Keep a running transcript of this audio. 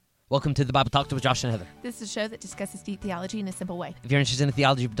Welcome to the Bible Talk with Josh and Heather. This is a show that discusses deep theology in a simple way. If you're interested in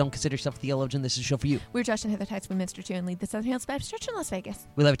theology but don't consider yourself a theologian, this is a show for you. We're Josh and Heather Tights. We minister to and lead the Southern Hills Baptist Church in Las Vegas.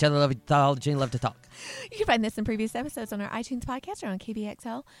 We love each other, love theology, and love to talk. You can find this and previous episodes on our iTunes podcast or on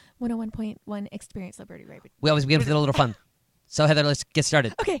KVXL 101.1 Experience Liberty Radio. We always begin with a little fun. So, Heather, let's get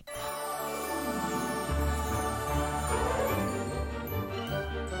started. Okay.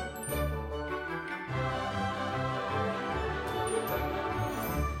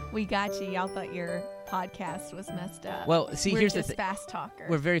 We got you. Y'all thought your podcast was messed up. Well, see, here's the thing. We're just fast talkers.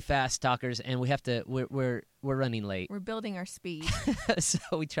 We're very fast talkers, and we have to. We're running late. We're building our speed. So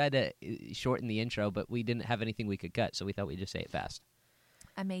we tried to shorten the intro, but we didn't have anything we could cut, so we thought we'd just say it fast.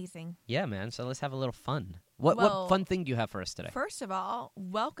 Amazing. Yeah, man. So let's have a little fun. What fun thing do you have for us today? First of all,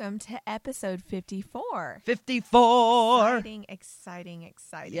 welcome to episode 54. 54. Exciting.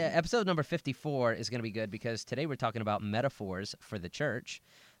 Yeah, episode number 54 is going to be good because today we're talking about metaphors for the church,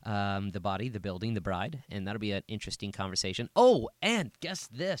 the body, the building, the bride, and that'll be an interesting conversation. Oh, and guess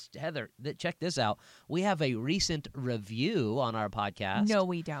this, Heather, check this out. We have a recent review on our podcast. No,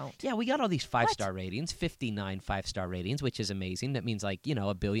 we don't. Yeah, we got all these 5-star ratings, 59 5-star ratings, which is amazing. That means a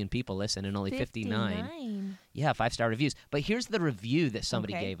billion people listen and only 59. Yeah, 5-star reviews. But here's the review that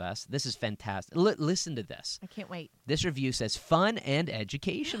somebody gave us. This is fantastic. Listen to this. I can't wait. This review says, fun and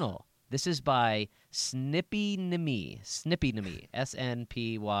educational. This is by Snippyneme, S-N-P-Y-N-M-E,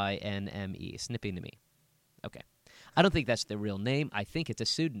 Snippyneme. Okay. I don't think that's the real name. I think it's a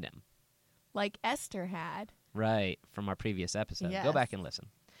pseudonym. Like Esther had. Right, from our previous episode. Yes. Go back and listen.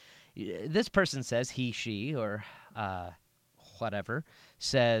 This person says, he, she, or whatever,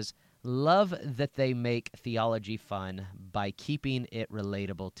 says, love that they make theology fun by keeping it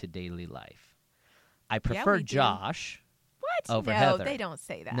relatable to daily life. I prefer Josh over Heather. No, they don't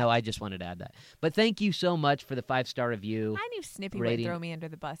say that. No, I just wanted to add that. But thank you so much for the 5-star review. I knew Snippy would throw me under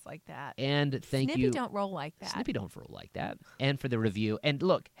the bus like that. And thank you. Snippy don't roll like that. Snippy don't roll like that. And for the review. And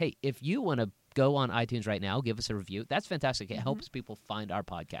look, hey, if you want to go on iTunes right now, give us a review. That's fantastic. It helps people find our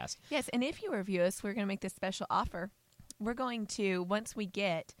podcast. Yes, and if you review us, we're going to make this special offer. We're going to, once we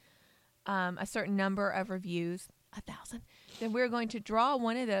get a certain number of reviews, 1,000, then we're going to draw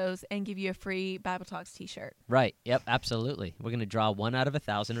one of those and give you a free Bible Talks t-shirt. Right. Yep, absolutely. We're going to draw 1 out of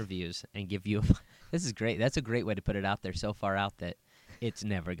 1,000 reviews and give you this is great. That's a great way to put it out there, so far out that it's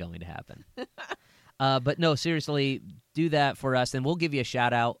never going to happen. But no, seriously, do that for us, and we'll give you a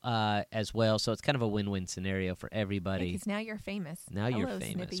shout-out as well, so it's kind of a win-win scenario for everybody. Because now you're famous. Now you're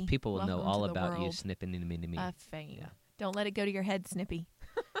famous. Snippy. People will Welcome know all to the about you world snipping into me. Of fame. Yeah. Don't let it go to your head, Snippy.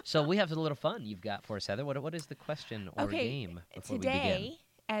 So we have a little fun you've got for us, Heather. What is the question or game before we begin? Today,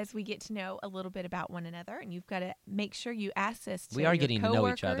 as we get to know a little bit about one another, and you've got to make sure you ask this to We are your getting to know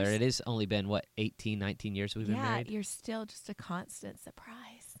each coworkers. other. It has only been, 18, 19 years we've been married? Yeah, you're still just a constant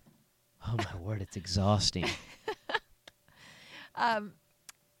surprise. Oh, my word, it's exhausting.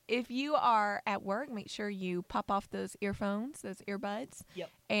 If you are at work, make sure you pop off those earphones, those earbuds,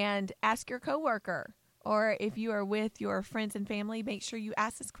 and ask your coworker. Or if you are with your friends and family, make sure you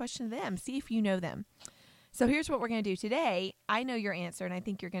ask this question to them. See if you know them. So here's what we're going to do today. I know your answer, and I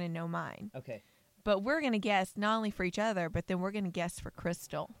think you're going to know mine. Okay. But we're going to guess not only for each other, but then we're going to guess for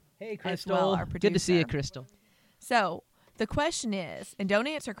Crystal. Hey, Crystal. Well, our good to see you, producer. Crystal. So the question is, and don't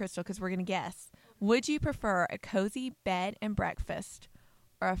answer, Crystal, because we're going to guess. Would you prefer a cozy bed and breakfast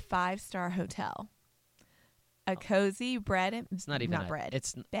or a 5-star hotel? A cozy bed and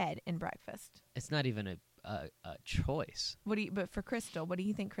bed and breakfast. It's not even a choice. But for Crystal, what do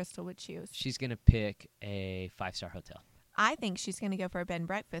you think Crystal would choose? She's gonna pick a 5-star hotel. I think she's gonna go for a bed and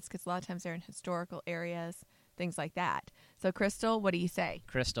breakfast because a lot of times they're in historical areas, things like that. So Crystal, what do you say?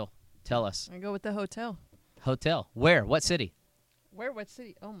 Crystal, tell us. I go with the hotel. Hotel. Where? What city? What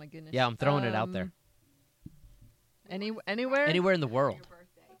city? Oh my goodness. Yeah, I'm throwing it out there. Anywhere? Anywhere in the world.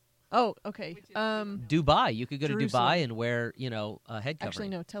 Oh, okay. Dubai. You could go Jerusalem. to Dubai and wear, a head covering. Actually,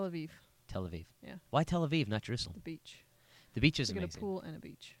 no, Tel Aviv. Tel Aviv. Yeah. Why Tel Aviv, not Jerusalem? The beach. The beach is We get amazing. a pool and a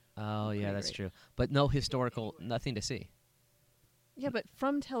beach. Oh, yeah, Pretty that's great. true. But no historical, nothing to see. Yeah, but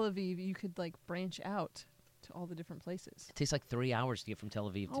from Tel Aviv, you could branch out to all the different places. It takes 3 hours to get from Tel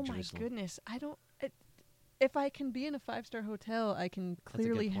Aviv to Oh Jerusalem. my goodness! If I can be in a 5-star hotel, I can a good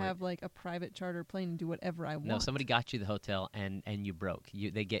clearly point. have a private charter plane and do whatever I want. No, somebody got you the hotel and you broke.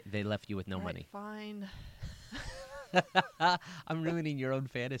 They left you with no All right, money. Fine. I'm ruining your own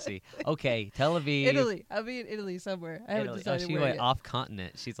fantasy. Okay, Tel Aviv. Italy. I'll be in Italy somewhere. I haven't Italy. decided she where went yet. off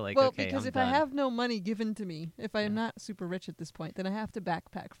continent. She's like, Well, okay, because I'm if done. I have no money given to me, if I'm not super rich at this point, then I have to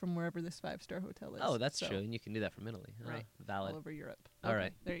backpack from wherever this 5-star hotel is. Oh, that's So, true, and you can do that from Italy. Right. Valid. All over Europe. All Okay,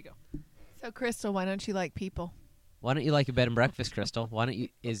 right. There you go. So Crystal, why don't you like people? Why don't you like a bed and breakfast, Crystal? Why don't you?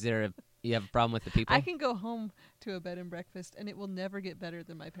 You have a problem with the people? I can go home to a bed and breakfast, and it will never get better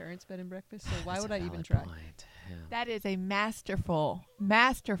than my parents' bed and breakfast. So why That's would a I even valid try? point. Yeah. That is a masterful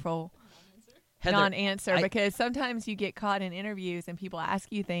Heather, non-answer because sometimes you get caught in interviews and people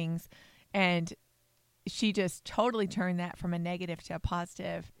ask you things, and she just totally turned that from a negative to a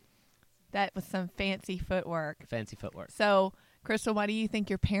positive. That was some fancy footwork. Fancy footwork. So, Crystal, why do you think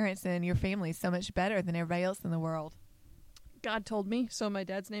your parents and your family is so much better than everybody else in the world? God told me. So my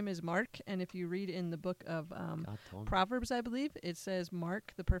dad's name is Mark, and if you read in the book of God told me. Proverbs, I believe, it says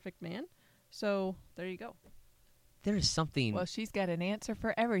Mark, the perfect man. So there you go. There is something. Well, she's got an answer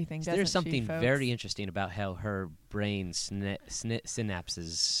for everything, doesn't There's she, something folks? very interesting about how her brain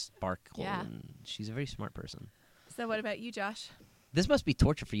synapses sparkle. Yeah. And she's a very smart person. So what about you, Josh? This must be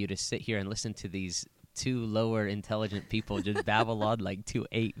torture for you to sit here and listen to these two lower intelligent people just babble on like two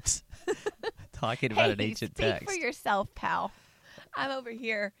apes talking about an ancient speak text. for yourself, pal. I'm over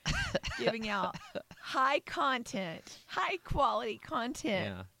here giving out high quality content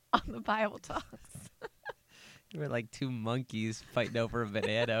Yeah. on the Bible Talks. We're like two monkeys fighting over a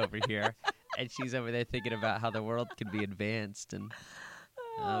banana over here. And she's over there thinking about how the world could be advanced. And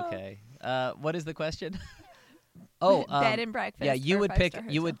okay. What is the question? Bed and breakfast. Yeah, you or would pick.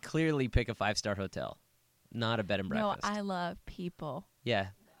 five-star You hotel. would clearly pick a 5-star hotel, not a bed and No, breakfast. I love people. Yeah.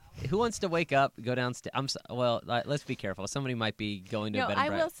 Who wants to wake up, go downstairs? Let's be careful. Somebody might be going to a No, bed and I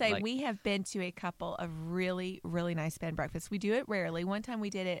breakfast. will say we have been to a couple of really, really nice bed and breakfasts. We do it rarely. One time we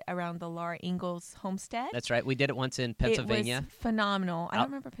did it around the Laura Ingalls homestead. That's right. We did it once in Pennsylvania. It was phenomenal. I Out-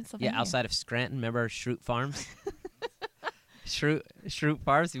 don't remember Pennsylvania. Yeah, outside of Scranton. Remember Schrute Farms? Schrute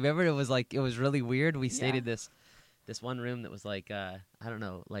Farms. Remember it was really weird. We stayed in this one room that was like I don't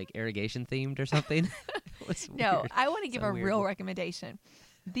know, like irrigation themed or something. It was No, weird. I want to give So a weird. real recommendation.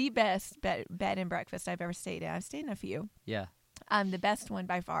 The best bed and breakfast I've ever stayed in. I've stayed in a few. Yeah. The best one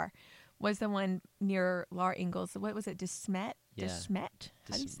by far was the one near Laura Ingalls. What was it? Desmet? Yeah. Desmet?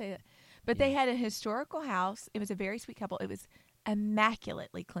 How do you Des- say that? But they had a historical house. It was a very sweet couple. It was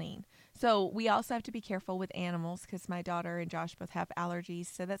immaculately clean. So we also have to be careful with animals because my daughter and Josh both have allergies.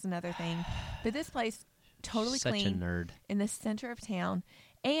 So that's another thing. But this place, totally Such clean, a nerd. in the center of town.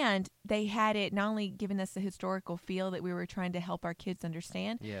 And they had it not only giving us the historical feel that we were trying to help our kids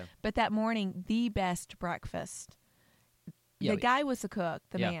understand, Yeah. but that morning, the best breakfast. Yeah, The guy was the cook,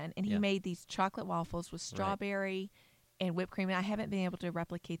 the Yeah, man, and he yeah. made these chocolate waffles with strawberry and whipped cream. And I haven't been able to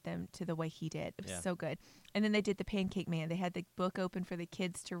replicate them to the way he did. It was Yeah. so good. And then they did the Pancake Man. They had the book open for the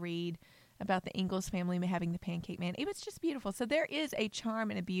kids to read about the Ingalls family having the Pancake Man. It was just beautiful. So there is a charm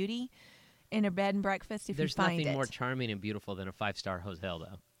and a beauty in a bed and breakfast if There's you find nothing it. more charming and beautiful than a 5-star hotel,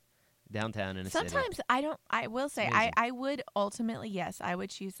 though. Downtown in a city. Sometimes I will say Amazing. I would ultimately, yes, I would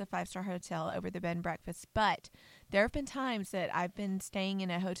choose the 5-star hotel over the bed and breakfast. But there have been times that I've been staying in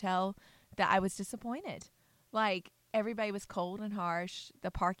a hotel that I was disappointed. Like everybody was cold and harsh.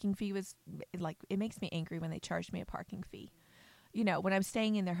 The parking fee was like, it makes me angry when they charge me a parking fee. You know, when I'm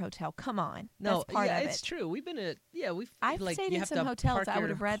staying in their hotel, come on. No, that's part yeah, of it's it. true. We've been at I've like, stayed you in have some to hotels park I would your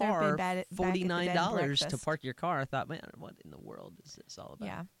have rather car been back at the bed and $49 to breakfast. park your car. I thought, man, what in the world is this all about?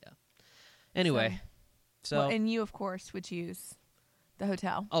 Yeah. Anyway, so Well, and you, of course, would choose the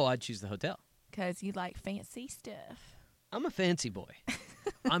hotel I'd choose the hotel. because you like fancy stuff. I'm a fancy boy.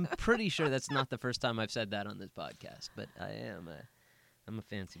 I'm pretty sure that's not the first time I've said that on this podcast, but I'm a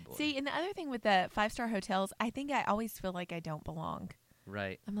fancy boy. See, and the other thing with the 5-star hotels, I think I always feel like I don't belong.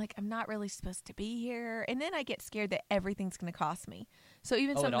 Right. I'm like, I'm not really supposed to be here. And then I get scared that everything's going to cost me. So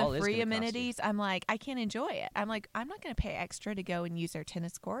even Oh, some it of all the is free gonna cost you. amenities, I'm like, I can't enjoy it. I'm like, I'm not going to pay extra to go and use their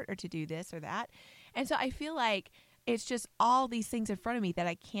tennis court or to do this or that. And so I feel like it's just all these things in front of me that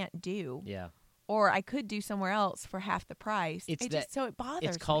I can't do. Yeah. Or I could do somewhere else for half the price. It's So it bothers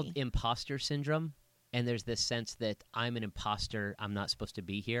It's called me. imposter syndrome. And there's this sense that I'm an imposter, I'm not supposed to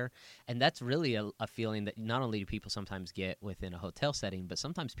be here. And that's really a feeling that not only do people sometimes get within a hotel setting, but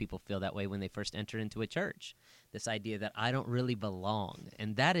sometimes people feel that way when they first enter into a church. This idea that I don't really belong.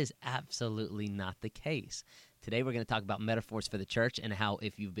 And that is absolutely not the case. Today we're going to talk about metaphors for the church and how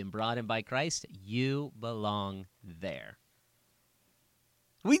if you've been brought in by Christ, you belong there.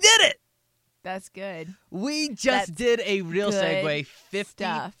 We did it! That's good. We just That's did a real good segue. 54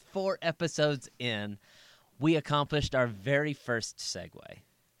 stuff. episodes in, we accomplished our very first segue.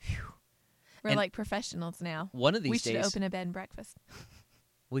 We're And like professionals now. One of these We days, should open a bed and breakfast.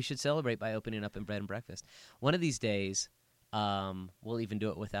 we should celebrate by opening up a bed and breakfast. One of these days, we'll even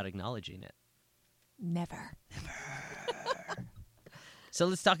do it without acknowledging it. Never. So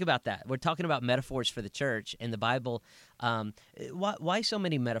let's talk about that. We're talking about metaphors for the church and the Bible. Why so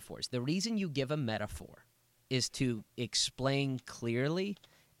many metaphors? The reason you give a metaphor is to explain clearly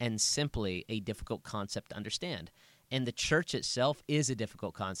and simply a difficult concept to understand. And the church itself is a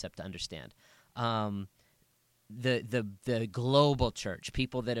difficult concept to understand. The global church,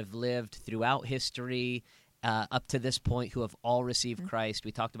 people that have lived throughout history up to this point who have all received Christ.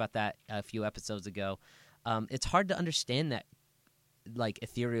 We talked about that a few episodes ago. It's hard to understand that like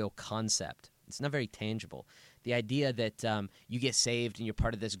ethereal concept. It's not very tangible. The idea that you get saved and you're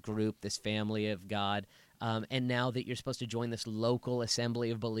part of this group, this family of God, and now that you're supposed to join this local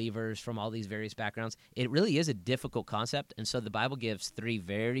assembly of believers from all these various backgrounds, it really is a difficult concept. And so the Bible gives 3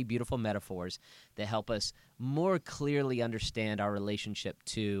 very beautiful metaphors that help us more clearly understand our relationship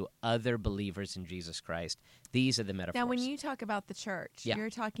to other believers in Jesus Christ. These are the metaphors. Now, when you talk about the church, Yeah. you're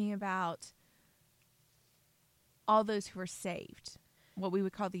talking about all those who are saved. What we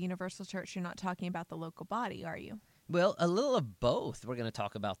would call the universal church. You're not talking about the local body, are you? Well, a little of both. We're going to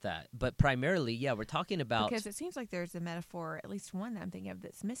talk about that. But primarily, yeah, we're talking about... Because it seems like there's a metaphor, at least one that I'm thinking of,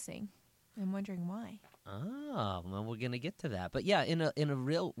 that's missing. I'm wondering why. Oh, well, we're going to get to that. But yeah, in a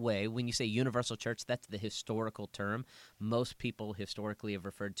real way, when you say universal church, that's the historical term. Most people historically have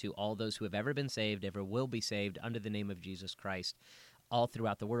referred to all those who have ever been saved, ever will be saved under the name of Jesus Christ all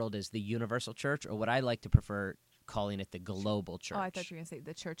throughout the world as the universal church, or what I like to prefer calling it the global church. Oh, I thought you were going to say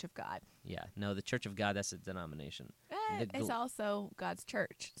the Church of God. Yeah, no, the Church of God, that's a denomination. It's also God's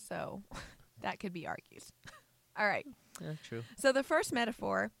church, so that could be argued. All right. Yeah, true. So the first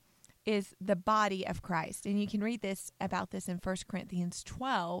metaphor is the body of Christ. And you can read this about this in 1 Corinthians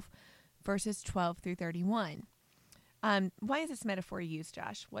 12, verses 12 through 31. Why is this metaphor used,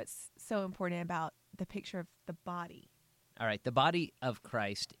 Josh? What's so important about the picture of the body? All right, the body of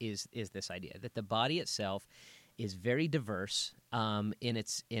Christ is this idea that the body itself is very diverse in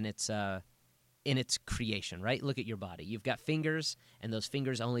its creation, right? Look at your body. You've got fingers, and those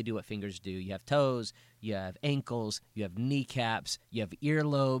fingers only do what fingers do. You have toes, you have ankles, you have kneecaps, you have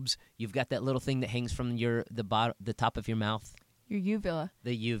earlobes. You've got that little thing that hangs from the top of your mouth. Your uvula.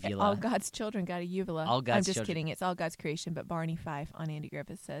 The uvula. All God's children got a uvula. All God's I'm just children. kidding. It's all God's creation, but Barney Fife on Andy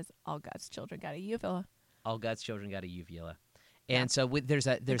Griffith says all God's children got a uvula. All God's children got a uvula. And so there's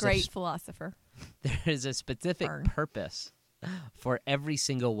a great philosopher. There's a specific Fern. purpose for every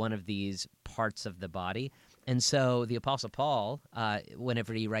single one of these parts of the body. And so the Apostle Paul,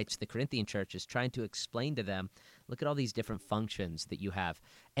 whenever he writes the Corinthian church, is trying to explain to them, look at all these different functions that you have.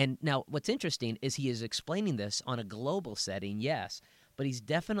 And now what's interesting is he is explaining this on a global setting, yes, but he's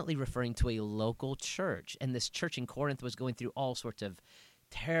definitely referring to a local church. And this church in Corinth was going through all sorts of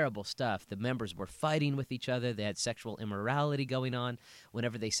terrible stuff. The members were fighting with each other. They had sexual immorality going on.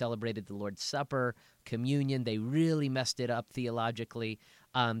 Whenever they celebrated the Lord's Supper, communion, they really messed it up theologically.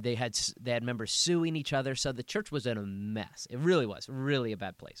 They had members suing each other. So the church was in a mess. It really was really a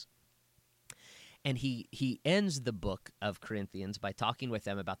bad place. And he ends the book of Corinthians by talking with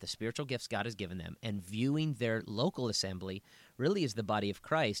them about the spiritual gifts God has given them and viewing their local assembly really as the body of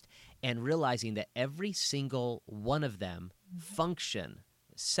Christ and realizing that every single one of them function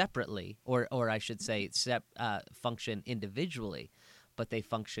separately, or I should say function individually, but they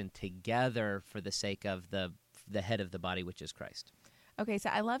function together for the sake of the head of the body, which is Christ. Okay,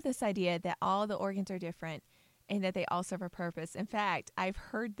 so I love this idea that all the organs are different and that they all serve a purpose. In fact, I've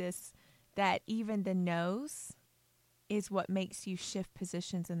heard this, that even the nose is what makes you shift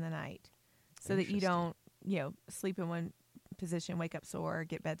positions in the night so that you don't, sleep in one position, wake up sore,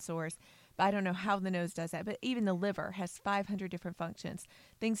 get bed sores. But I don't know how the nose does that. But even the liver has 500 different functions.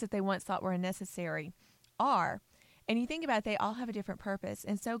 Things that they once thought were unnecessary are. And you think about it, they all have a different purpose.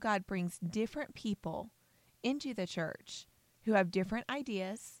 And so God brings different people into the church who have different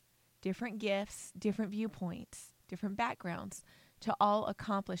ideas, different gifts, different viewpoints, different backgrounds to all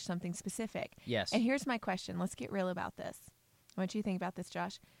accomplish something specific. Yes. And here's my question. Let's get real about this. I want you to think about this,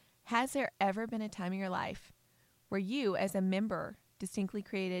 Josh. Has there ever been a time in your life where you, as a member distinctly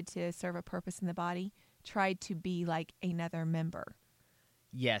created to serve a purpose in the body, tried to be like another member?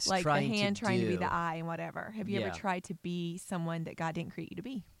 Yes, like the hand trying to be do. the eye and whatever. Have you ever tried to be someone that God didn't create you to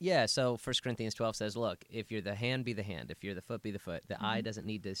be? Yeah, so 1 Corinthians 12 says, look, if you're the hand, be the hand. If you're the foot, be the foot. The eye doesn't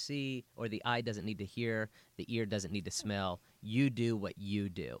need to see, or the eye doesn't need to hear. The ear doesn't need to smell. You do what you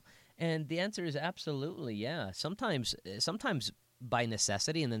do. And the answer is absolutely, yeah. Sometimes by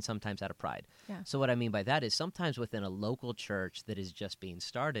necessity and then sometimes out of pride. Yeah. So what I mean by that is sometimes within a local church that is just being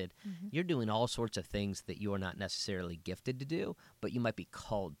started, you're doing all sorts of things that you are not necessarily gifted to do, but you might be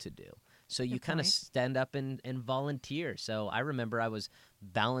called to do. So you kind of stand up and volunteer. So I remember I was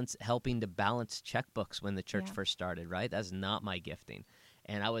helping to balance checkbooks when the church first started, right? That's not my gifting.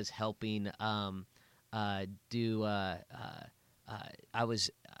 And I was helping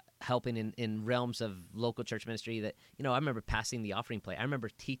helping in realms of local church ministry that, I remember passing the offering plate. I remember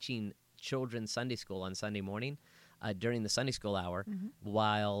teaching children's Sunday school on Sunday morning during the Sunday school hour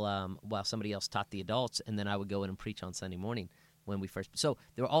while somebody else taught the adults, and then I would go in and preach on Sunday morning when we first. So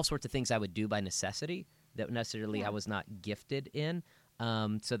there were all sorts of things I would do by necessity that necessarily I was not gifted in,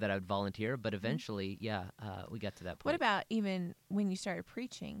 so that I would volunteer. But eventually, we got to that point. What about even when you started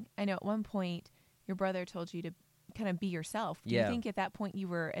preaching? I know at one point your brother told you to kind of be yourself. Do you think at that point you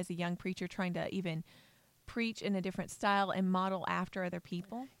were, as a young preacher, trying to even preach in a different style and model after other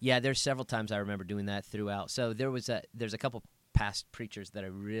people? Yeah, there's several times I remember doing that throughout. So there's a couple past preachers that I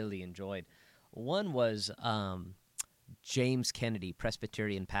really enjoyed. One was James Kennedy,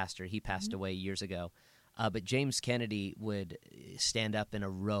 Presbyterian pastor. He passed away years ago. But James Kennedy would stand up in a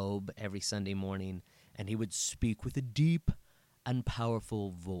robe every Sunday morning, and he would speak with a deep and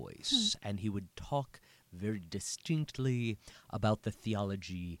powerful voice, and he would talk very distinctly about the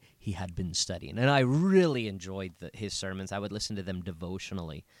theology he had been studying. And I really enjoyed his sermons. I would listen to them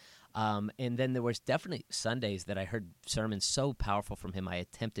devotionally. And then there was definitely Sundays that I heard sermons so powerful from him, I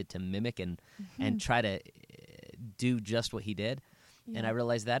attempted to mimic and try to do just what he did. Yeah. And I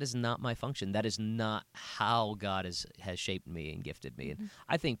realized that is not my function. That is not how God has shaped me and gifted me. And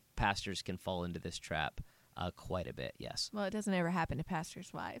I think pastors can fall into this trap quite a bit, yes. Well, it doesn't ever happen to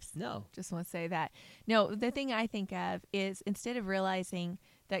pastors' wives. No. Just want to say that. No, the thing I think of is instead of realizing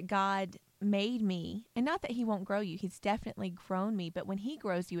that God made me, and not that he won't grow you, he's definitely grown me, but when he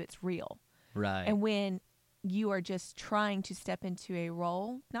grows you, it's real. Right. And when you are just trying to step into a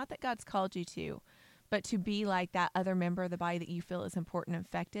role, not that God's called you to, but to be like that other member of the body that you feel is important and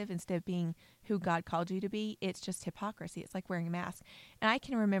effective instead of being who God called you to be, it's just hypocrisy. It's like wearing a mask. And I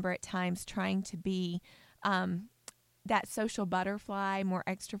can remember at times trying to be that social butterfly, more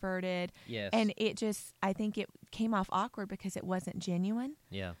extroverted. Yes. And I think it came off awkward because it wasn't genuine.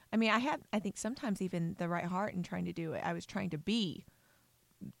 Yeah. I mean, I think sometimes even the right heart in trying to do it. I was trying to be,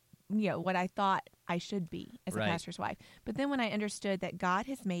 what I thought I should be as a pastor's wife. But then when I understood that God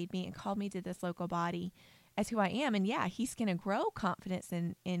has made me and called me to this local body as who I am, and he's going to grow confidence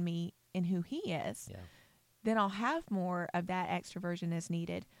in me, in who he is, then I'll have more of that extroversion as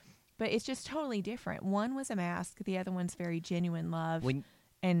needed. But it's just totally different. One was a mask. The other one's very genuine love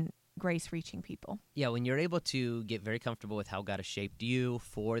and grace reaching people. Yeah, when you're able to get very comfortable with how God has shaped you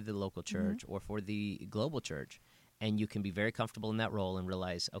for the local church or for the global church, and you can be very comfortable in that role and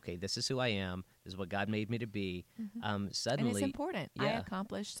realize, okay, this is who I am. This is what God made me to be. Suddenly, and it's important. Yeah. I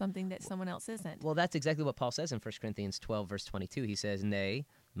accomplished something that someone else isn't. Well, that's exactly what Paul says in 1 Corinthians 12, verse 22. He says, nay,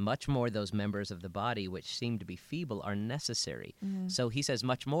 much more those members of the body which seem to be feeble are necessary. So he says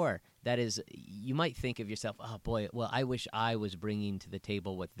much more. That is, you might think of yourself, oh boy, well, I wish I was bringing to the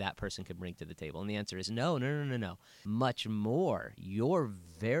table what that person could bring to the table. And the answer is no. Much more. You're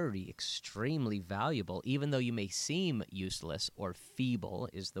very, extremely valuable, even though you may seem useless or feeble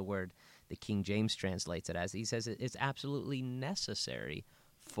is the word that King James translates it as. He says it's absolutely necessary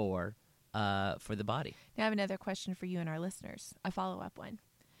for the body. Now I have another question for you and our listeners, a follow-up one.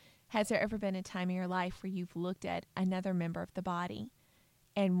 Has there ever been a time in your life where you've looked at another member of the body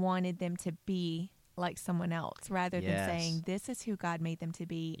and wanted them to be like someone else rather than saying, this is who God made them to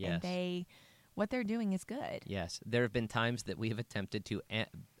be, and what they're doing is good? Yes. There have been times that we have attempted to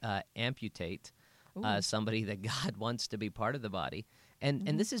amputate somebody that God wants to be part of the body.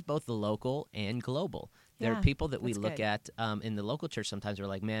 And this is both the local and global. There are people that we look at in the local church sometimes we're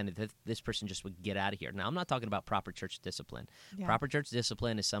like, man, this person just would get out of here. Now, I'm not talking about proper church discipline. Yeah. Proper church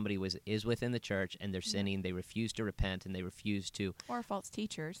discipline is somebody who is within the church and they're sinning, they refuse to repent, and they refuse to... Or false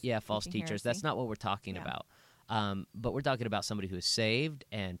teachers. Yeah, false teachers. Heresy. That's not what we're talking about. But we're talking about somebody who is saved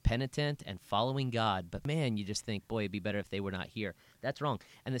and penitent and following God. But man, you just think, boy, it'd be better if they were not here. That's wrong.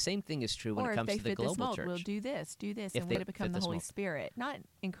 And the same thing is true when it comes to the global church. We'll do this, and let it become the Holy Spirit. Not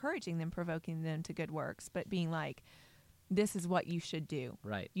encouraging them, provoking them to good works, but being like, this is what you should do.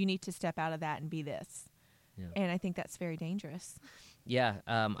 Right. You need to step out of that and be this. Yeah. And I think that's very dangerous. Yeah,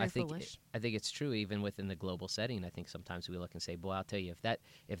 I think it's true even within the global setting. I think sometimes we look and say, boy, I'll tell you,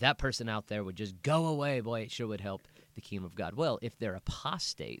 if that person out there would just go away, boy, it sure would help the kingdom of God. Well, if they're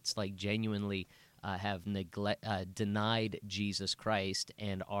apostates, like genuinely have denied Jesus Christ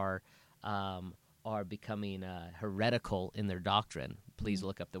and are becoming heretical in their doctrine, please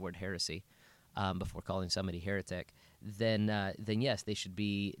look up the word heresy before calling somebody heretic. Then yes, they should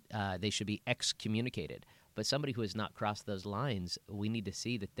be excommunicated. But somebody who has not crossed those lines, we need to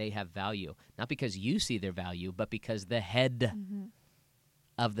see that they have value. Not because you see their value, but because the head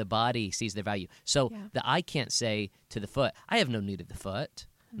of the body sees their value. So the eye can't say to the foot, I have no need of the foot.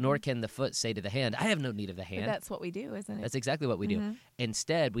 nor can the foot say to the hand, I have no need of the But hand. that's what we do, isn't it? That's exactly what we do.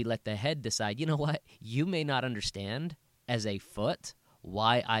 Instead, we let the head decide, you know what? You may not understand as a foot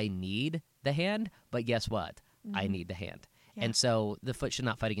why I need the hand, but guess what? I need the hand. Yeah. And so the foot should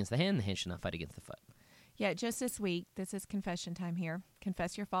not fight against the hand. The hand should not fight against the foot. Yeah, just this week, this is confession time here.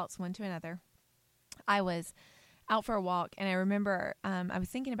 Confess your faults one to another. I was out for a walk, and I remember I was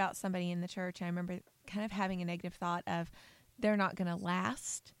thinking about somebody in the church, and I remember kind of having a negative thought of they're not going to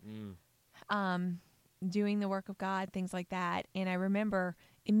last doing the work of God, things like that. And I remember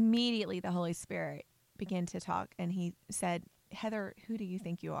immediately the Holy Spirit began to talk, and he said, Heather, who do you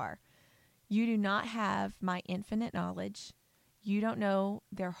think you are? You do not have my infinite knowledge. You don't know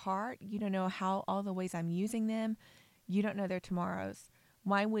their heart. You don't know how all the ways I'm using them. You don't know their tomorrows.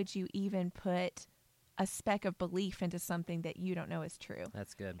 Why would you even put a speck of belief into something that you don't know is true?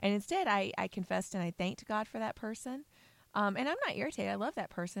 That's good. And instead, I confessed and I thanked God for that person. And I'm not irritated. I love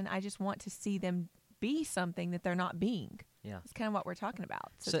that person. I just want to see them be something that they're not being. Yeah. It's kind of what we're talking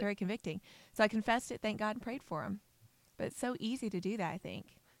about. So it's very convicting. So I confessed it, thanked God, and prayed for him. But it's so easy to do that, I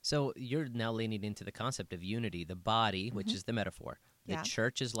think. So you're now leaning into the concept of unity, the body, which is the metaphor. The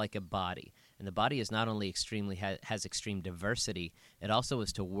church is like a body, and the body is not only extremely has extreme diversity, it also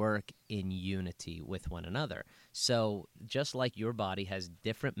is to work in unity with one another. So just like your body has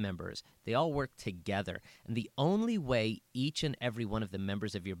different members, they all work together, and the only way each and every one of the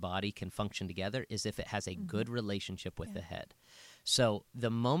members of your body can function together is if it has a good relationship with the head. So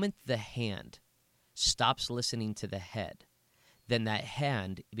the moment the hand stops listening to the head, then that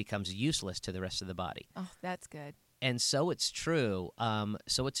hand becomes useless to the rest of the body. Oh, that's good. And so it's true.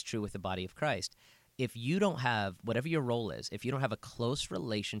 So it's true with the body of Christ. If you don't have, whatever your role is, if you don't have a close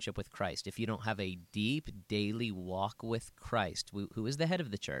relationship with Christ, if you don't have a deep daily walk with Christ, who is the head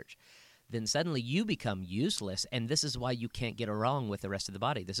of the church, then suddenly you become useless, and this is why you can't get along with the rest of the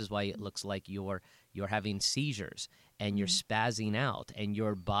body. This is why it looks like you're having seizures, and you're spazzing out, and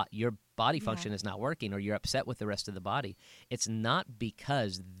your body function is not working, or you're upset with the rest of the body. It's not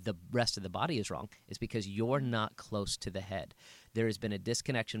because the rest of the body is wrong. It's because you're not close to the head. There has been a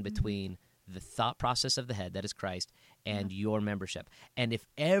disconnection between the thought process of the head, that is Christ, and your membership. And if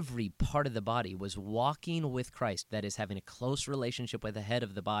every part of the body was walking with Christ, that is having a close relationship with the head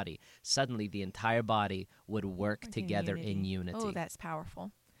of the body, suddenly the entire body would work together in unity. Oh, that's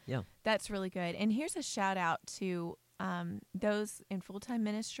powerful. Yeah. That's really good. And here's a shout out to those in full-time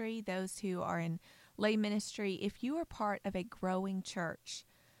ministry, those who are in lay ministry. If you are part of a growing church,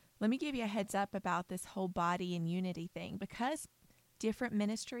 let me give you a heads up about this whole body and unity thing, because different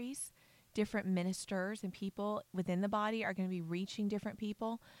ministries, different ministers and people within the body are going to be reaching different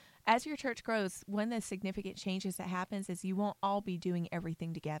people. As your church grows, one of the significant changes that happens is you won't all be doing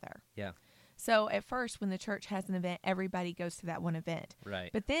everything together. Yeah. So at first, when the church has an event, everybody goes to that one event. Right.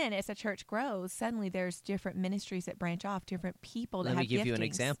 But then as the church grows, suddenly there's different ministries that branch off, different people that Let have me give you an giftings.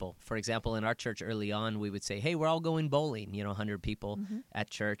 example. For example, in our church early on, we would say, hey, we're all going bowling. 100 people at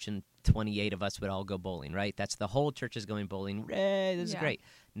church, and 28 of us would all go bowling, right? That's the whole church is going bowling. Hey, this is great.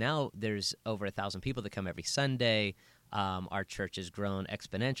 Now there's over 1,000 people that come every Sunday. Our church has grown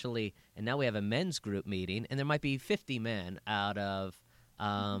exponentially, and now we have a men's group meeting, and there might be 50 men out of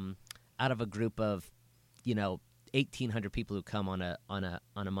a group of 1,800 people who come on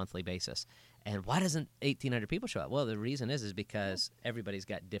a monthly basis. And why doesn't 1,800 people show up? Well, the reason is because everybody's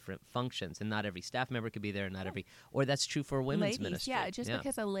got different functions, and not every staff member could be there, or that's true for women's ministry. Yeah, just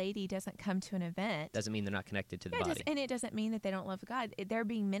because a lady doesn't come to an event doesn't mean they're not connected to the body. and it doesn't mean that they don't love God. They're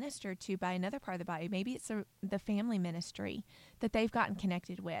being ministered to by another part of the body. Maybe it's the family ministry that they've gotten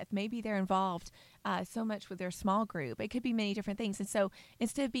connected with. Maybe they're involved so much with their small group. It could be many different things. And so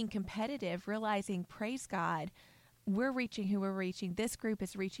instead of being competitive, realizing, praise God, we're reaching who we're reaching. This group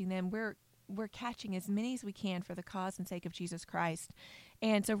is reaching them. We're catching as many as we can for the cause and sake of Jesus Christ.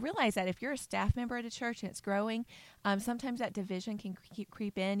 And so realize that if you're a staff member at a church and it's growing, sometimes that division can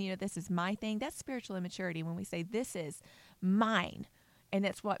creep in. This is my thing. That's spiritual immaturity when we say this is mine and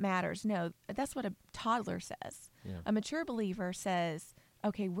that's what matters. No, that's what a toddler says. Yeah. A mature believer says,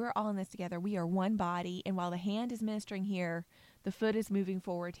 okay, we're all in this together. We are one body. And while the hand is ministering here, the foot is moving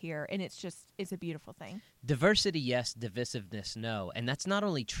forward here, and it's a beautiful thing. Diversity, yes. Divisiveness, no. And that's not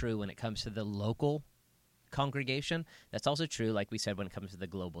only true when it comes to the local congregation. That's also true, like we said, when it comes to the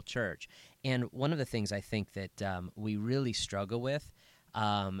global church. And one of the things I think that we really struggle with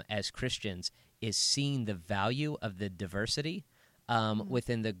as Christians is seeing the value of the diversity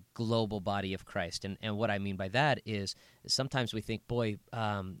within the global body of Christ. And what I mean by that is sometimes we think, boy,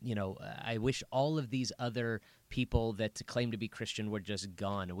 I wish all of these other people that claim to be Christian were just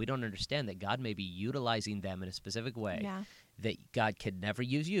gone. And we don't understand that God may be utilizing them in a specific way. Yeah. That God could never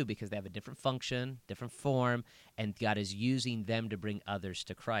use you because they have a different function, different form, and God is using them to bring others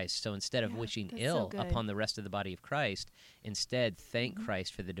to Christ. So instead of Yeah, wishing that's ill so good. upon the rest of the body of Christ, instead thank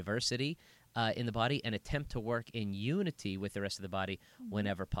Christ for the diversity in the body and attempt to work in unity with the rest of the body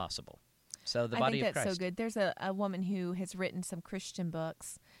whenever possible. So the I body think of that's Christ. so good. There's a woman who has written some Christian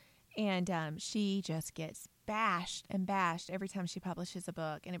books, and she just gets bashed and bashed every time she publishes a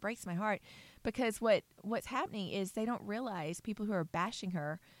book, and it breaks my heart because what's happening is they don't realize, people who are bashing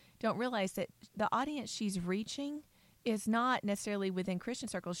her don't realize that the audience she's reaching is not necessarily within Christian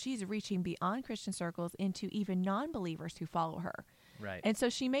circles. She's reaching beyond Christian circles into even non-believers who follow her. Right. And so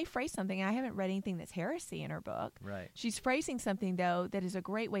she may phrase something. I haven't read anything that's heresy in her book. Right. She's phrasing something, though, that is a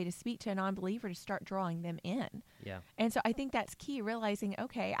great way to speak to a non-believer to start drawing them in. Yeah. And so I think that's key, realizing,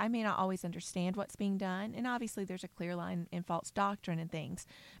 okay, I may not always understand what's being done. And obviously there's a clear line in false doctrine and things.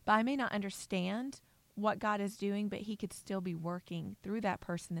 But I may not understand what God is doing, but he could still be working through that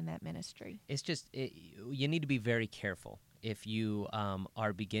person in that ministry. It's just you need to be very careful if you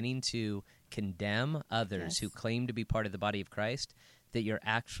are beginning to condemn others Yes. who claim to be part of the body of Christ, that you're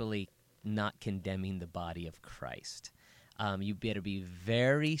actually not condemning the body of Christ. You better be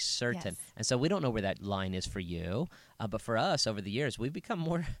very certain. Yes. And so we don't know where that line is for you, but for us over the years, we've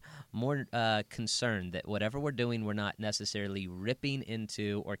become more concerned that whatever we're doing, we're not necessarily ripping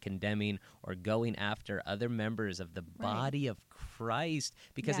into or condemning or going after other members of the body of Christ,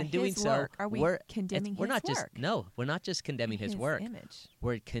 because Yeah, in doing his so, work. Are we we're condemning we're his not work? we're not just condemning his work. Image.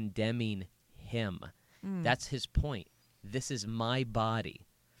 We're condemning him. That's his point. This is my body.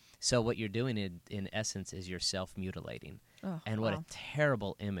 So what you're doing in essence is you're self-mutilating. Oh, And what wow. a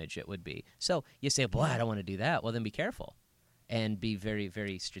terrible image it would be. So you say, boy, I don't want to do that. Well, then be careful and be very,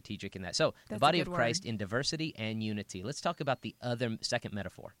 very strategic in that. So the That's a body of good Christ word. in diversity and unity. Let's talk about the other second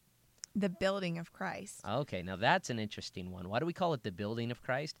metaphor. The building of Christ. Okay, now that's an interesting one. Why do we call it the building of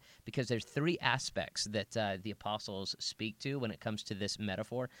Christ? Because there's three aspects that the apostles speak to when it comes to this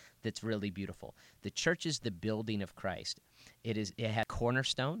metaphor that's really beautiful. The church is the building of Christ. It has a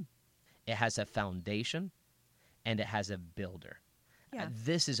cornerstone, it has a foundation, and it has a builder. Yeah.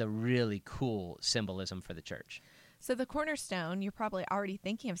 This is a really cool symbolism for the church. So the cornerstone, you're probably already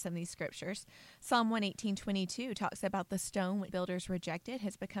thinking of some of these scriptures. Psalm 118:22 talks about the stone which builders rejected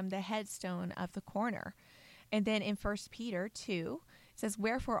has become the headstone of the corner. And then in 1 Peter 2, it says,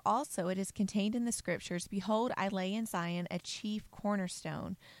 wherefore also it is contained in the scriptures, behold, I lay in Zion a chief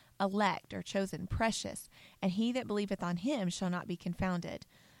cornerstone, elect or chosen, precious, and he that believeth on him shall not be confounded.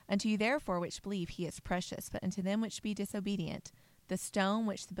 Unto you therefore which believe he is precious, but unto them which be disobedient, the stone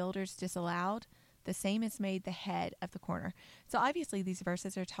which the builders disallowed, the same is made the head of the corner. So obviously these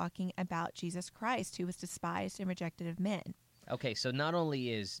verses are talking about Jesus Christ, who was despised and rejected of men. Okay, so not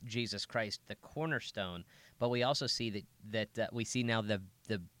only is Jesus Christ the cornerstone, but we also see that we see now the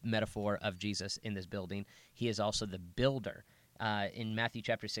metaphor of Jesus in this building. He is also the builder. In Matthew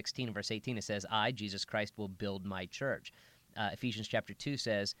chapter 16, verse 18, it says, I, Jesus Christ, will build my church. Ephesians chapter 2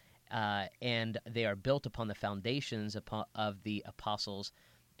 says, and they are built upon the foundations of the apostles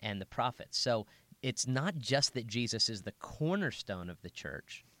and the prophets. So it's not just that Jesus is the cornerstone of the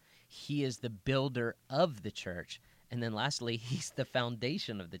church. He is the builder of the church. And then lastly, he's the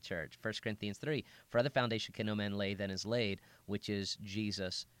foundation of the church. 1 Corinthians 3, for other foundation can no man lay than is laid, which is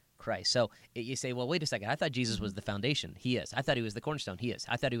Jesus Christ. So you say, well, wait a second. I thought Jesus was the foundation. He is. I thought he was the cornerstone. He is.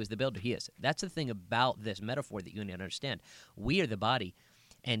 I thought he was the builder. He is. That's the thing about this metaphor that you need to understand. We are the body,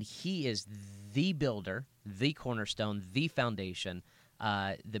 and he is the builder, the cornerstone, the foundation,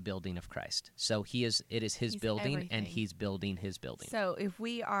 the building of Christ. So he is. It is his He's building, everything. and he's building his building. So if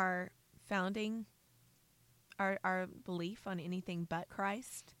we are founding our belief on anything but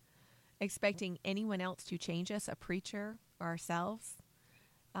Christ, expecting anyone else to change us, a preacher or ourselves,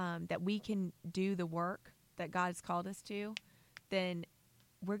 that we can do the work that God has called us to, then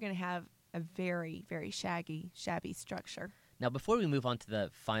we're going to have a very, very shabby structure. Now, before we move on to the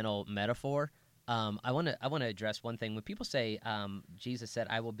final metaphor, I want to address one thing. When people say Jesus said,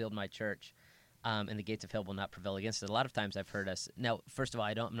 "I will build my church," and the gates of hell will not prevail against it. A lot of times I've heard us. Now, first of all,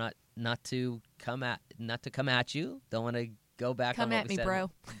 I'm not to come at you. Don't want to go back. Come on what at we me, said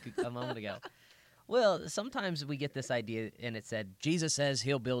bro. a moment ago. Well, sometimes we get this idea, and it said Jesus says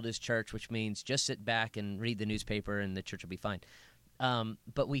he'll build his church, which means just sit back and read the newspaper, and the church will be fine.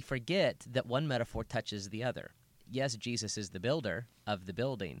 But we forget that one metaphor touches the other. Yes, Jesus is the builder of the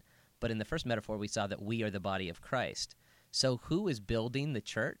building, but in the first metaphor, we saw that we are the body of Christ. So who is building the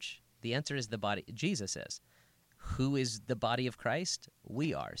church? The answer is the body. Jesus is. Who is the body of Christ?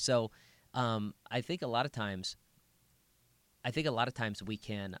 We are. So I think a lot of times we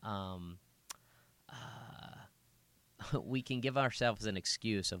can we can give ourselves an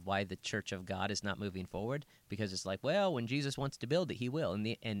excuse of why the church of God is not moving forward, because it's like, well, when Jesus wants to build it, he will.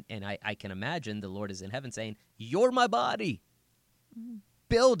 And I can imagine the Lord is in heaven saying, "You're my body.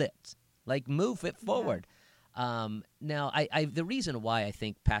 Build it. Like, move it forward." Now, the reason why I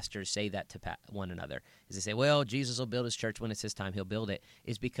think pastors say that to one another is they say, well, Jesus will build his church when it's his time. He'll build it,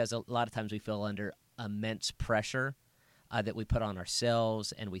 is because a lot of times we feel under immense pressure that we put on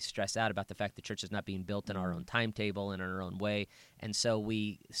ourselves, and we stress out about the fact the church is not being built in our own timetable and in our own way. And so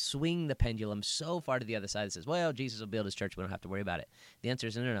we swing the pendulum so far to the other side that says, well, Jesus will build his church. We don't have to worry about it. The answer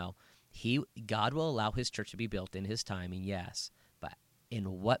is no. God will allow his church to be built in his timing, yes. But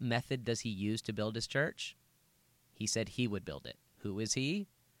in what method does he use to build his church? He said he would build it. Who is he?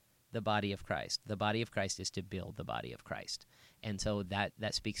 The body of Christ. The body of Christ is to build the body of Christ. And so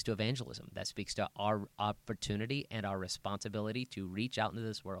that speaks to evangelism. That speaks to our opportunity and our responsibility to reach out into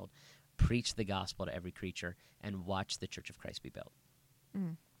this world, preach the gospel to every creature, and watch the church of Christ be built.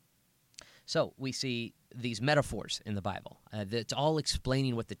 So we see these metaphors in the Bible. That's all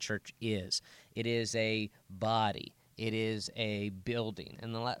explaining what the church is. It is a body. It is a building.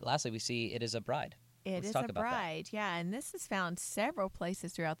 And then lastly, we see it is a bride. It is a bride, yeah, and this is found several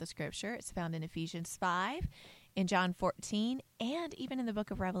places throughout the Scripture. It's found in Ephesians 5, in John 14, and even in the book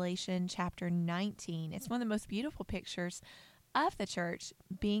of Revelation, chapter 19. It's one of the most beautiful pictures of the church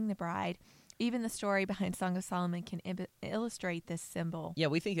being the bride. Even the story behind Song of Solomon can illustrate this symbol. Yeah,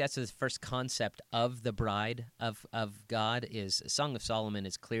 we think that's the first concept of the bride of God. Is Song of Solomon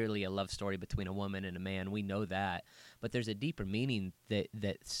is clearly a love story between a woman and a man. We know that. But there's a deeper meaning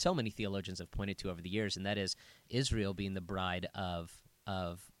that so many theologians have pointed to over the years, and that is Israel being the bride of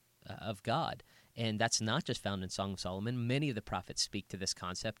God. And that's not just found in Song of Solomon. Many of the prophets speak to this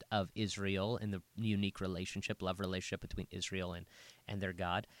concept of Israel and the unique love relationship between Israel and their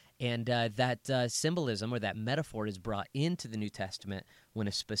God. And that symbolism or that metaphor is brought into the New Testament when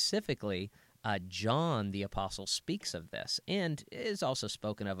specifically John the Apostle speaks of this, and is also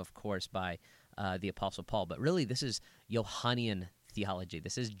spoken of course, by the Apostle Paul. But really, this is Johannine theology.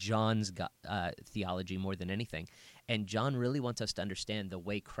 This is John's theology more than anything. And John really wants us to understand the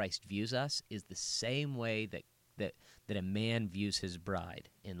way Christ views us is the same way that a man views his bride,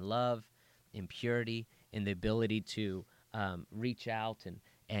 in love, in purity, in the ability to reach out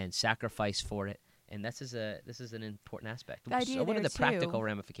and sacrifice for it. And this is an important aspect. So what are the practical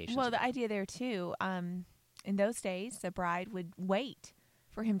ramifications? Well, the idea there too, in those days, the bride would wait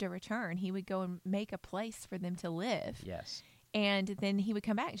for him to return. He would go and make a place for them to live. Yes. And then he would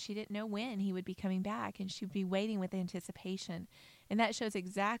come back. She didn't know when he would be coming back, and she would be waiting with anticipation. And that shows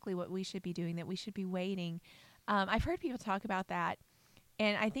exactly what we should be doing, that we should be waiting. I've heard people talk about that,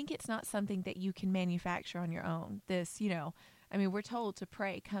 and I think it's not something that you can manufacture on your own. We're told to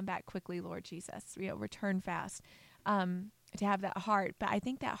pray, come back quickly, Lord Jesus, return fast, to have that heart. But I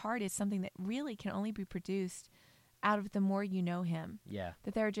think that heart is something that really can only be produced out of the more you know him. Yeah.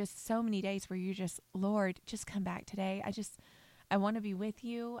 That there are just so many days where you're just, Lord, just come back today. I want to be with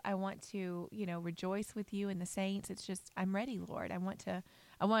you. I want to, rejoice with you and the saints. It's just, I'm ready, Lord. I want to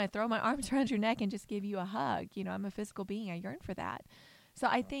throw my arms around your neck and just give you a hug. I'm a physical being. I yearn for that. So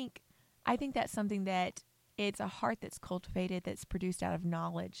I think that's something that it's a heart that's cultivated, that's produced out of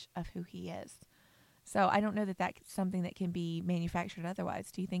knowledge of who he is. So I don't know that that's something that can be manufactured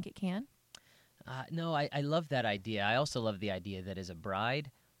otherwise. Do you think it can? No, I love that idea. I also love the idea that as a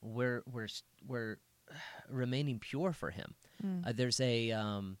bride, we're remaining pure for him. There's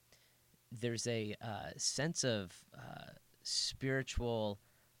a sense of spiritual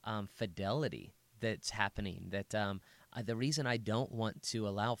fidelity that's happening. That the reason I don't want to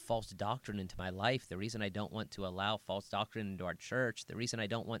allow false doctrine into my life, the reason I don't want to allow false doctrine into our church, the reason I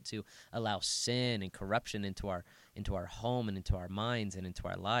don't want to allow sin and corruption into our home and into our minds and into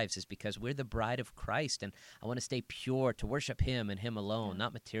our lives is because we're the bride of Christ, and I want to stay pure to worship him and him alone,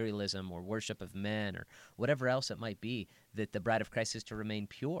 not materialism or worship of men or whatever else it might be. That the bride of Christ is to remain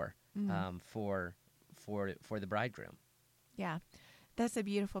pure for the bridegroom. Yeah, that's a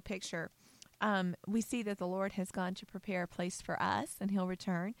beautiful picture. We see that the Lord has gone to prepare a place for us, and he'll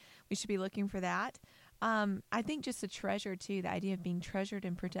return. We should be looking for that. I think just the treasure, too, the idea of being treasured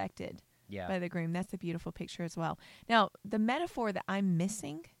and protected by the groom, that's a beautiful picture as well. Now, the metaphor that I'm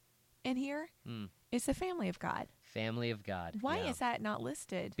missing in here is the family of God. Family of God. Why is that not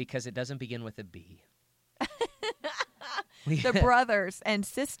listed? Because it doesn't begin with a B. The brothers and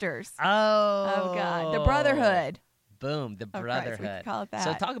sisters of God. The brotherhood. Boom, the of Christ. brotherhood. We could call it that.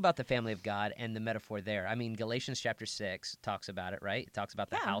 So talk about the family of God and the metaphor there. I mean, Galatians chapter 6 talks about it, right? It talks about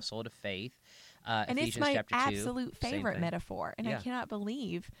the Yeah. household of faith. And Ephesians it's my chapter 2, absolute same favorite thing. metaphor, and I Yeah. cannot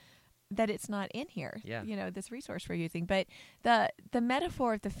believe that it's not in here. Yeah. This resource we're using. But the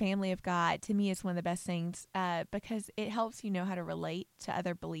metaphor of the family of God to me is one of the best things because it helps you know how to relate to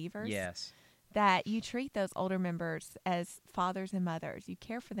other believers. Yes. That you treat those older members as fathers and mothers. You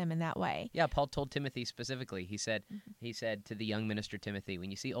care for them in that way. Yeah, Paul told Timothy specifically. He said to the young minister Timothy,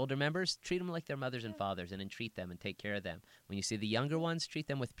 when you see older members, treat them like their mothers and fathers and entreat them and take care of them. When you see the younger ones, treat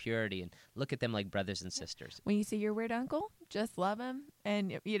them with purity and look at them like brothers and sisters. When you see your weird uncle, just love him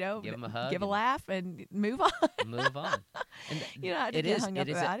and Give him a hug, give a and laugh and move on. move on. And You don't have to get hung up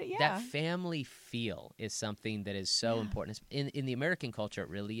about it. Yeah. That family feel is something that is so important. In the American culture, it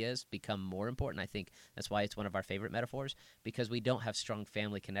really is become more important. I think that's why it's one of our favorite metaphors, because we don't have strong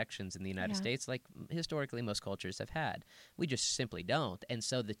family connections in the United States like historically most cultures have had. We just simply don't. And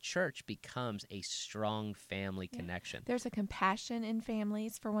so the church becomes a strong family connection. There's a compassion in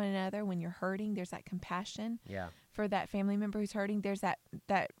families for one another. When you're hurting, there's that compassion Yeah. for that family member who's hurting. There's that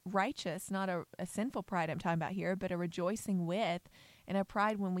righteous, not a sinful pride I'm talking about here, but a rejoicing with and a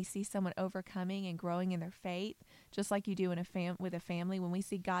pride when we see someone overcoming and growing in their faith, just like you do in with a family. When we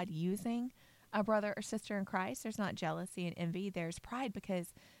see God using a brother or sister in Christ, there's not jealousy and envy. There's pride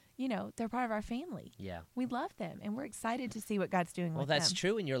because, they're part of our family. Yeah. We love them, and we're excited to see what God's doing with them. Well, that's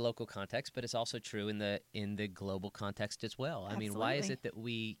true in your local context, but it's also true in the global context as well. I mean, why is Absolutely. it that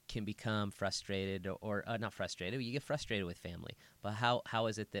we can become frustrated or not frustrated? You get frustrated with family, but how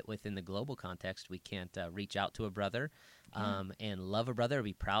is it that within the global context we can't reach out to a brother and love a brother, or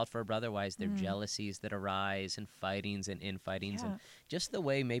be proud for a brother? Why is there jealousies that arise and fightings and infightings and just the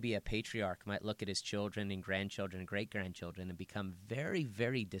way maybe a patriarch might look at his children and grandchildren and great-grandchildren and become very,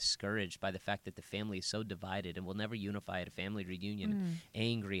 very discouraged by the fact that the family is so divided and will never unify at a family reunion,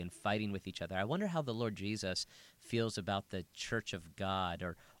 angry and fighting with each other. I wonder how the Lord Jesus feels about the church of God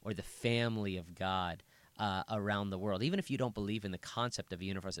or the family of God around the world. Even if you don't believe in the concept of a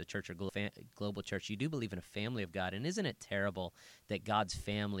universal church or global church, you do believe in a family of God. And isn't it terrible that God's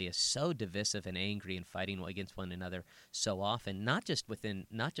family is so divisive and angry and fighting against one another so often, not just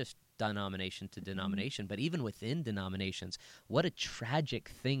denomination to denomination, but even within denominations? What a tragic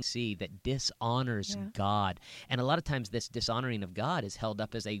thing to see that dishonors God. And a lot of times this dishonoring of God is held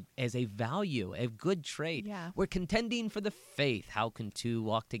up as a value, a good trait. Yeah. We're contending for the faith. How can two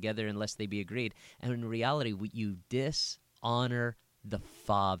walk together unless they be agreed? And in reality, you dishonor the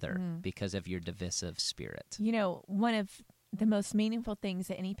Father because of your divisive spirit. One of the most meaningful things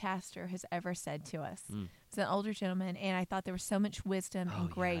that any pastor has ever said to us was an older gentleman, and I thought there was so much wisdom and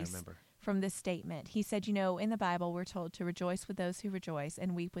grace from this statement. He said, in the Bible, we're told to rejoice with those who rejoice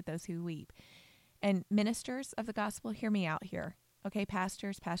and weep with those who weep. And ministers of the gospel, hear me out here. Okay,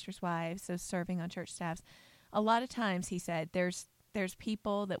 pastors' wives, those serving on church staffs. A lot of times, he said, there's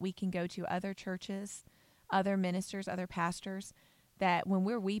people that we can go to, other churches, other ministers, other pastors, that when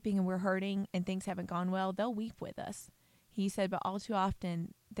we're weeping and we're hurting and things haven't gone well, they'll weep with us. He said, but all too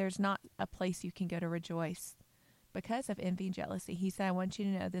often, there's not a place you can go to rejoice because of envy and jealousy. He said, I want you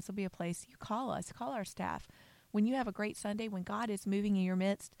to know this will be a place you call us, call our staff. When you have a great Sunday, when God is moving in your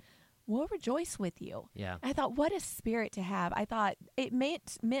midst, we'll rejoice with you. Yeah. I thought, what a spirit to have. I thought it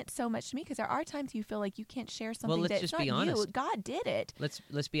meant so much to me because there are times you feel like you can't share something let's that's just not be honest. you. God did it.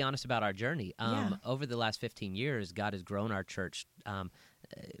 Let's be honest about our journey. Over the last 15 years, God has grown our church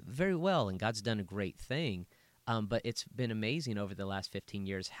very well, and God's done a great thing. But it's been amazing over the last 15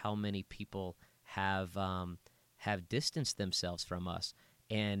 years how many people have distanced themselves from us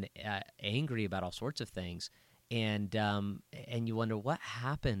and angry about all sorts of things. And you wonder what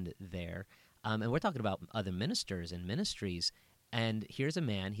happened there. And we're talking about other ministers and ministries. And here's a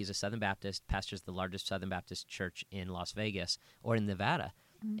man, he's a Southern Baptist, pastors the largest Southern Baptist church in Las Vegas or in Nevada.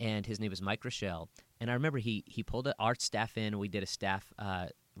 And his name was Mike Rochelle. And I remember he pulled our staff in. We did a staff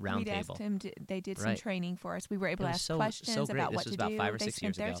We'd asked him. They did some training for us. We were able to ask questions about what to do. This was about 5 or 6 years ago.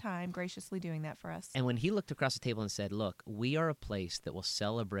 They spent their ago. time graciously doing that for us. And when he looked across the table and said, look, we are a place that will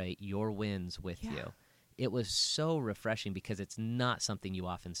celebrate your wins with you. It was so refreshing because it's not something you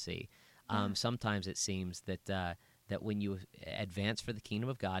often see. Sometimes it seems that when you advance for the kingdom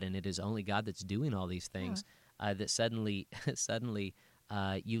of God, and it is only God that's doing all these things, that suddenly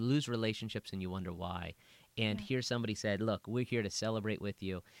you lose relationships and you wonder why. And here somebody said, look, we're here to celebrate with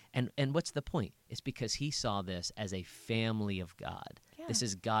you. And what's the point? It's because he saw this as a family of God. Yeah. This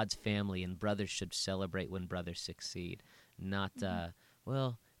is God's family, and brothers should celebrate when brothers succeed, not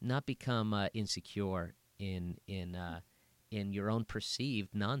become insecure in your own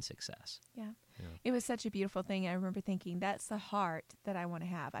perceived non-success. Yeah. It was such a beautiful thing. I remember thinking, that's the heart that I want to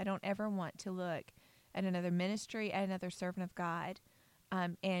have. I don't ever want to look at another ministry, at another servant of God,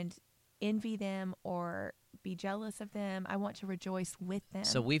 and envy them or be jealous of them. I want to rejoice with them.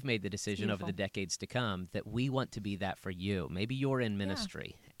 So we've made the decision over the decades to come that we want to be that for you. Maybe you're in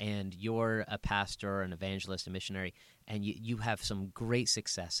ministry and you're a pastor, an evangelist, a missionary, and you have some great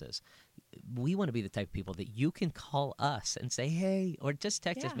successes. We want to be the type of people that you can call us and say, hey, or just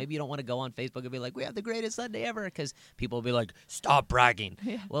text us. Maybe you don't want to go on Facebook and be like, we have the greatest Sunday ever, because people will be like, stop bragging.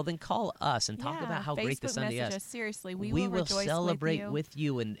 Yeah. Well, then call us and talk about how Facebook great the Sunday is. Us. Seriously, we will rejoice celebrate with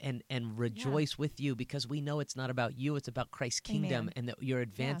you and rejoice with you, because we know it's not about you, it's about Christ's kingdom. Amen. And that you're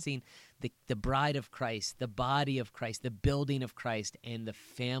advancing the bride of Christ, the body of Christ, the building of Christ, and the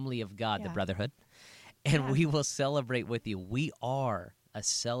family of God, the brotherhood. And we will celebrate with you. We are a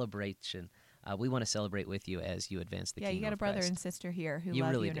celebration. We want to celebrate with you as you advance the kingdom of Christ. Yeah, you got a brother and sister here who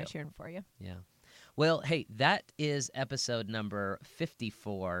love you and are cheering for you. Yeah. Well, hey, that is episode number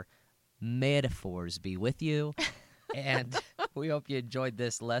 54. Metaphors be with you. And we hope you enjoyed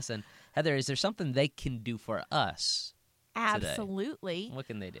this lesson. Heather, is there something they can do for us Absolutely. today? What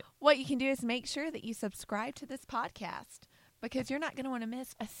can they do? What you can do is make sure that you subscribe to this podcast, because you're not going to want to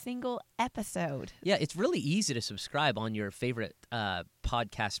miss a single episode. Yeah, it's really easy to subscribe on your favorite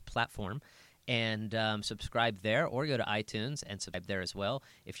podcast platform, and subscribe there, or go to iTunes and subscribe there as well.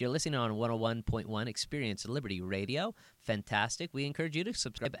 If you're listening on 101.1 Experience Liberty Radio, fantastic. We encourage you to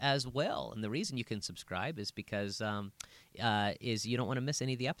subscribe as well. And the reason you can subscribe is because is you don't want to miss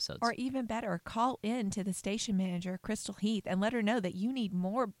any of the episodes. Or even better, call in to the station manager, Crystal Heath, and let her know that you need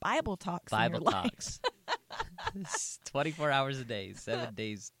more Bible Talks in your life. Bible Talks. 24 hours a day, 7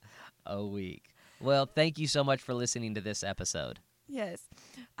 days a week. Well, thank you so much for listening to this episode. Yes.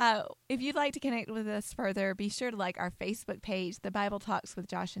 If you'd like to connect with us further, be sure to like our Facebook page, The Bible Talks with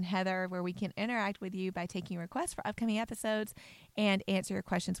Josh and Heather, where we can interact with you by taking requests for upcoming episodes and answer your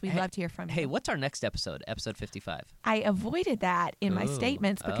questions. We'd love to hear from you. Hey, what's our next episode? Episode 55. I avoided that in my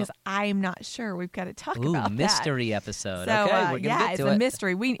statements because I'm not sure. We've got to talk about that. Mystery episode. So, okay, we're going to get to it. It's a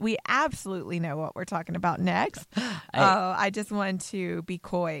mystery. We absolutely know what we're talking about next. I just wanted to be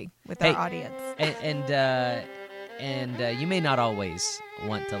coy with our audience. And you may not always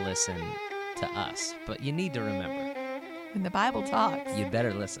want to listen to us, but you need to remember, when the Bible talks, you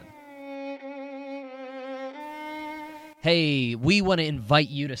better listen. Hey, we want to invite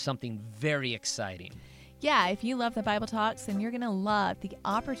you to something very exciting. Yeah, if you love the Bible Talks, then you're going to love the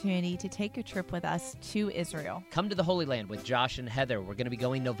opportunity to take a trip with us to Israel. Come to the Holy Land with Josh and Heather. We're going to be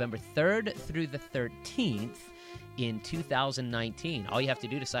going November 3rd through the 13th. In 2019. All you have to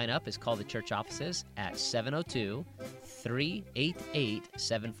do to sign up is call the church offices at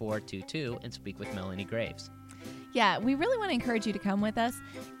 702-388-7422 and speak with Melanie Graves. Yeah, we really want to encourage you to come with us.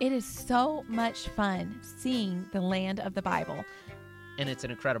 It is so much fun seeing the land of the Bible. And it's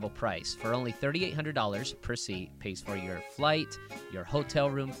an incredible price. For only $3,800 per seat, pays for your flight, your hotel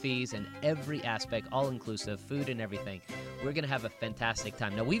room fees, and every aspect, all-inclusive, food and everything. We're going to have a fantastic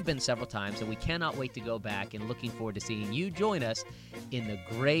time. Now, we've been several times, and we cannot wait to go back, and looking forward to seeing you join us in the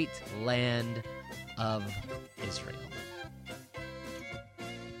great land of Israel.